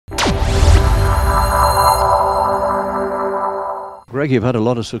Greg, you've had a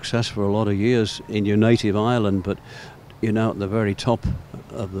lot of success for a lot of years in your native Ireland, but you're now at the very top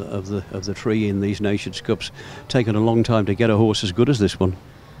of the tree in these Nations Cups. Taken a long time to get a horse as good as this one.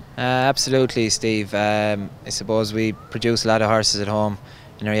 Absolutely, Steve. I suppose we produce a lot of horses at home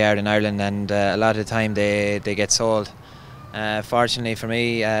in our yard in Ireland, and a lot of the time they get sold. Fortunately for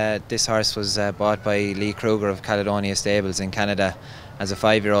me, this horse was bought by Lee Kruger of Caledonia Stables in Canada as a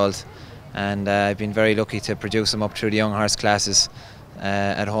 5-year-old, and I've been very lucky to produce him up through the young horse classes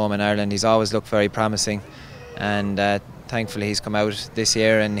at home in Ireland. He's always looked very promising, and thankfully he's come out this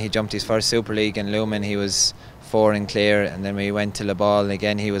year and he jumped his first Super League in Lumen. He was 4 and clear, and then we went to Le Ball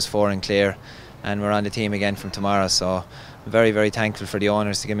again, he was 4 and clear, and we're on the team again from tomorrow. So I'm very, very thankful for the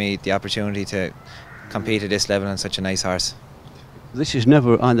owners to give me the opportunity to compete at this level on such a nice horse. This is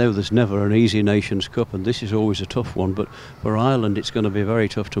never, I know there's never an easy Nations Cup, and this is always a tough one, but for Ireland it's going to be very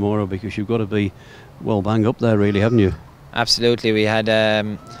tough tomorrow because you've got to be well bang up there really, haven't you? Absolutely. We had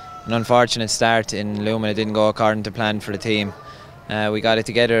an unfortunate start in Lumen. It didn't go according to plan for the team. We got it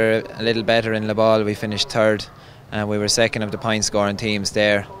together a little better in Le Ball. We finished 3rd, and we were 2nd of the point scoring teams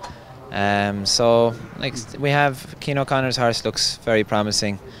there. So we have Cian O'Connor's horse looks very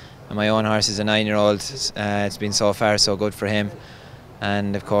promising, and my own horse is a 9-year-old. It's been so far so good for him.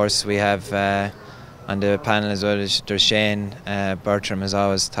 And of course we have on the panel as well, there's Shane Bertram is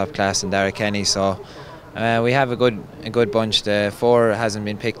always top class, and Dara Kenny. So we have a good bunch. The 4 hasn't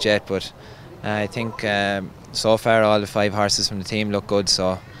been picked yet, but I think so far all the 5 horses from the team look good.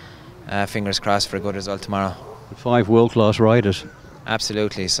 So fingers crossed for a good result tomorrow. 5 world-class riders.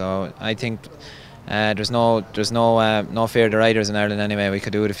 Absolutely. So I think there's no fear of the riders in Ireland anyway. We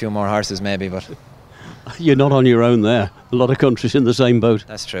could do with a few more horses maybe, but. You're not on your own there. A lot of countries in the same boat.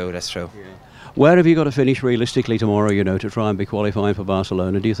 That's true, that's true. Yeah. Where have you got to finish realistically tomorrow, you know, to try and be qualifying for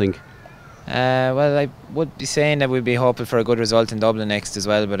Barcelona, do you think? Well, I would be saying that we'd be hoping for a good result in Dublin next as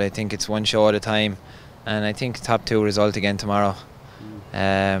well, but I think it's one show at a time, and I think top 2 result again tomorrow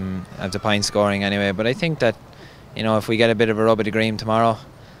of the point scoring anyway. But I think that, you know, if we get a bit of a rub of the green tomorrow,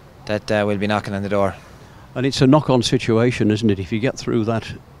 that we'll be knocking on the door. And it's a knock-on situation, isn't it? If you get through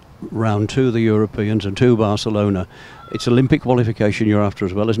that round 2, the Europeans, and 2 Barcelona, it's Olympic qualification you're after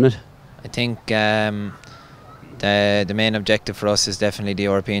as well, isn't it? I think the main objective for us is definitely the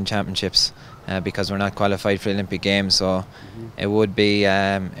European Championships, because we're not qualified for the Olympic Games. So it would be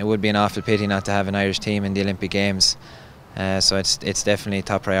an awful pity not to have an Irish team in the Olympic Games. So it's definitely a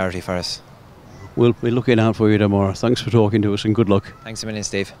top priority for us. We'll be looking out for you tomorrow. Thanks for talking to us and good luck. Thanks a million,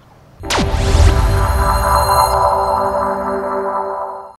 Steve.